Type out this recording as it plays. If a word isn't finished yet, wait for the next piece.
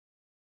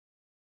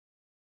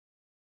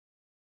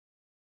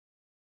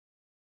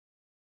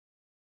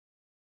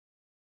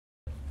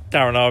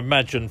Darren, I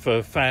imagine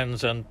for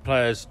fans and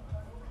players,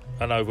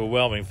 an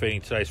overwhelming feeling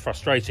today is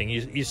frustrating.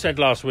 You said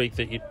last week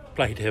that you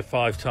played here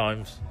 5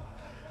 times,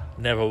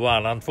 never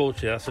won.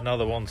 Unfortunately, that's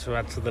another one to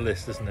add to the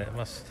list, isn't it?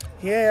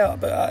 Yeah,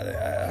 but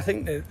I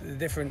think the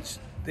difference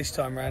this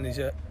time round is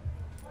that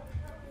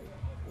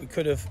we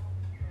could have.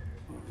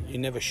 You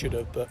never should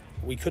have, but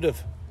we could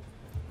have,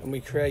 and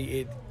we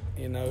created,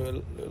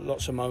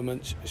 lots of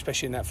moments,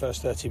 especially in that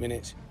first 30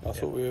 minutes. I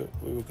thought we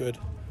were good,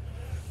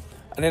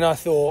 and then I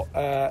thought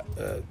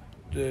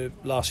the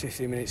last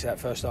 15 minutes of that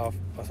first half,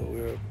 I thought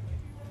we were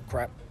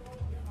crap,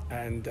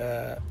 and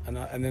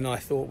then I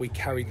thought we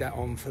carried that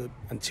on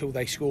until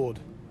they scored,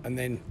 and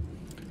then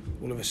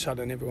all of a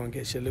sudden everyone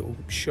gets a little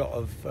shot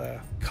of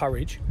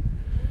courage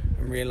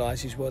and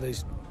realises, well,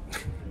 there's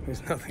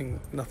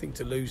nothing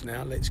to lose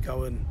now. Let's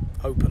go and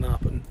open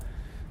up, and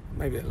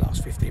maybe the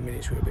last 15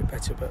 minutes were a bit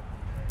better, but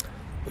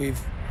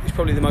it's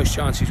probably the most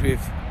chances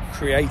we've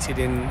created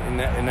in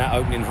that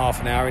opening half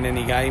an hour in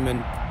any game, and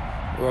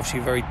we're obviously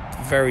very,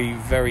 very,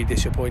 very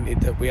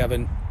disappointed that we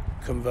haven't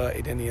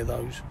converted any of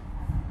those.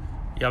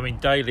 Yeah, I mean,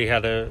 Daly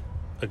had a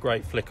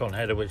great flick on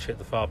header which hit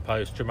the far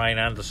post. Jermaine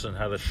Anderson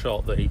had a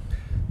shot that he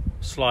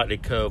slightly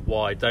curved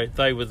wide.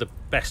 They were the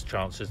best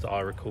chances that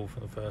I recall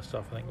from the first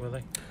half, I think, were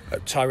they?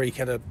 Tyreek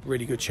had a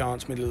really good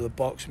chance, middle of the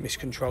box,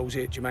 miscontrols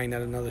it. Jermaine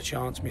had another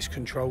chance,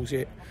 miscontrols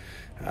it.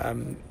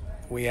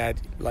 We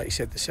had, like you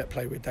said, the set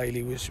play with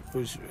Daly was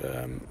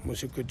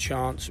a good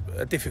chance,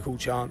 a difficult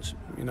chance,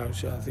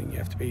 so I think you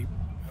have to be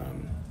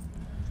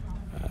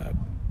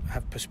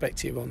have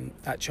perspective on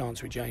that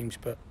chance with James.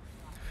 But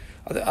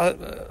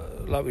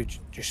like we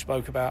just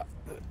spoke about,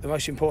 the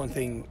most important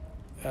thing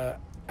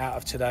out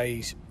of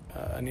today's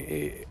and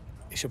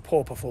it's a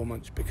poor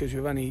performance, because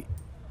we've only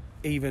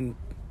even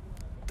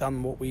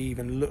done what we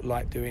even looked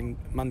like doing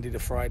Monday to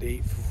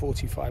Friday for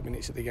 45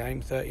 minutes of the game,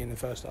 30 in the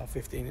first half,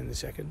 15 in the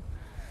second.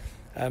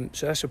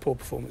 So that's a poor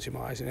performance in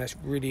my eyes, and that's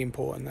really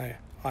important that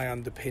I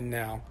underpin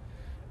now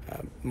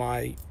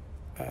my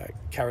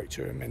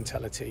character and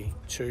mentality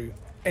to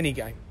any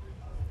game,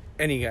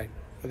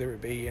 whether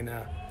it be in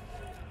a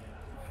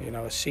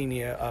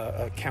senior,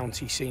 a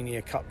county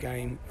senior cup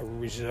game, a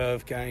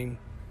reserve game,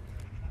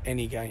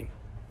 any game.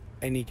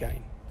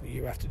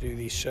 You have to do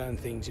these certain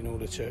things in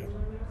order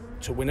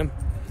to win them.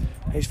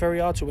 And it's very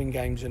hard to win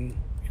games, and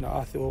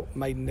I thought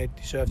Maidenhead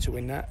deserved to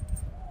win that,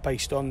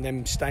 based on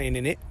them staying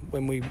in it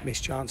when we miss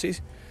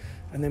chances,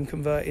 and them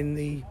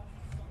converting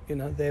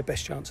their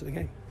best chance of the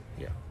game.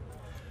 Yeah.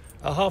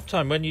 At half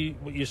time, when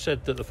you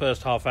said that the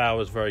first half hour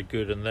was very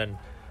good, and then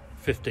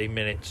 15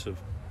 minutes of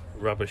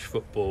rubbish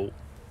football.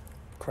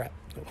 Crap.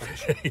 Not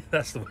rubbish.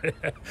 That's the way.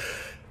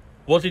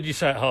 What did you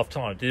say at half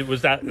time?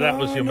 Was that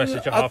your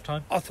message at half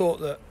time? I thought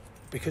that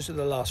because of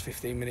the last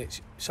 15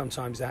 minutes,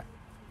 sometimes that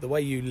the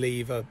way you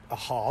leave a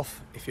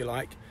half, if you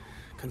like,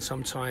 can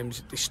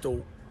sometimes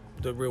distort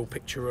the real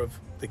picture of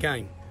the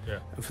game. Yeah.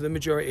 And for the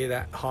majority of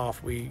that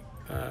half, we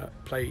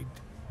played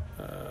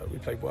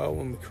well,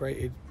 and we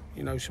created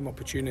some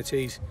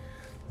opportunities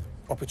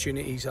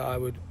that I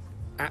would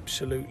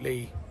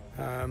absolutely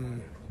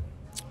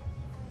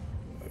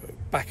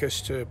back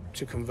us to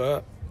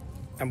convert,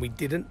 and we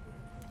didn't.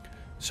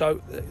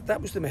 So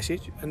that was the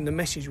message, and the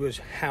message was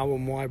how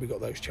and why we got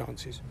those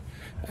chances.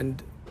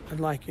 And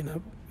like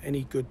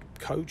any good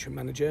coach and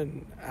manager,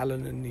 and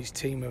Alan and his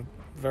team are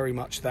very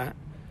much that,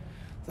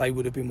 they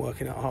would have been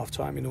working at half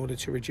time in order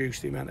to reduce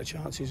the amount of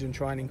chances and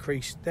try and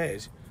increase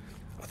theirs.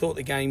 I thought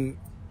the game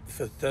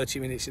for 30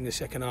 minutes in the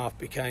second half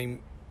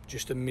became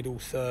just a middle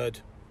third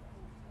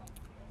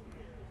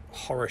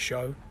horror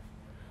show,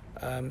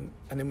 and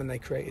then when they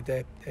created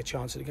their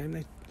chance of the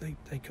game,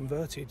 they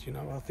converted.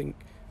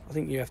 I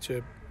think you have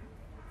to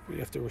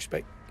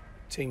respect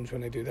teams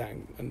when they do that,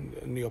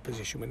 and the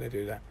opposition when they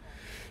do that.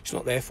 It's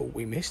not their fault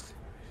we missed,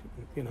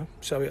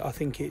 So I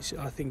think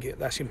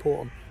that's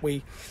important.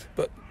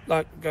 But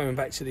like going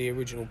back to the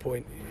original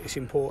point, it's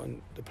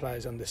important the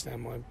players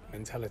understand my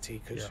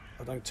mentality, because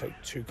I don't take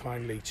too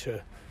kindly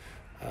to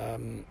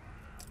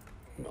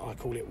I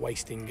call it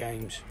wasting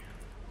games,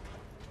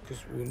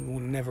 because we'll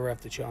never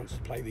have the chance to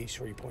play these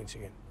 3 points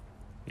again.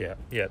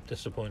 Yeah,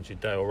 disappointed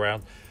day all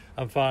round.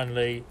 And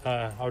finally,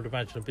 I would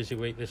imagine a busy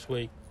week this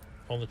week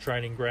on the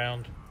training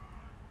ground,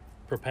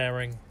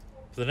 preparing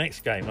for the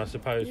next game, I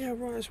suppose. Yeah,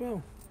 right as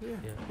well. Yeah.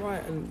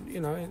 Right. And,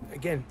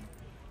 again,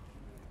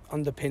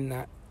 underpin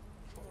that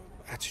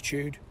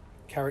attitude,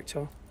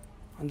 character,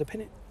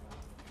 underpin it.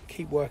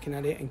 Keep working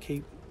at it,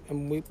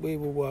 and we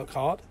will work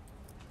hard.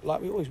 Like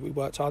we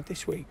worked hard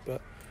this week,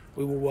 but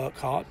we will work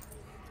hard,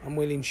 and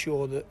we'll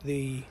ensure that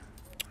the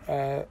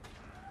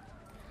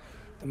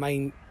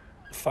main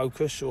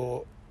focus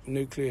or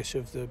nucleus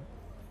of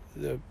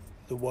the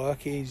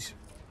work is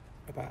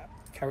about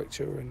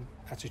character and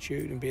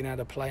attitude and being able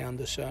to play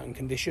under certain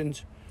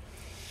conditions,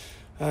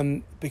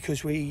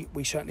 because we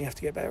certainly have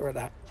to get better at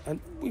that, and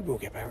we will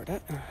get better at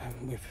that.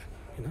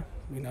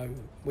 We know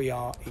we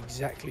are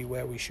exactly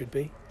where we should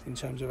be in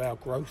terms of our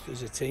growth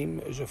as a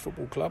team, as a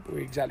football club. We're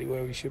exactly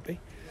where we should be,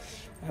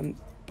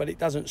 but it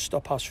doesn't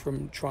stop us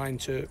from trying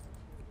to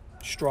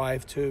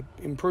strive to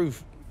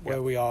improve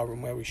where we are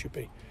and where we should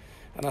be.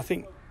 And I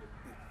think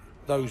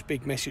those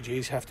big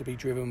messages have to be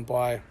driven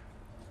by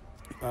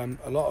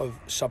a lot of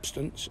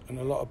substance and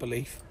a lot of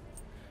belief.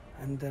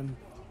 And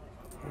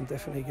I'm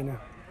definitely going to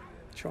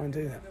try and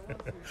do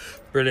that.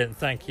 Brilliant.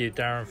 Thank you,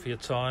 Darren, for your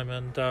time.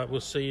 And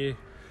we'll see you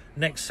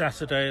next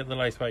Saturday at the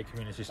Laithwaite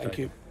Community Stadium. Thank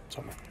you,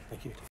 Tom.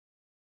 Thank you.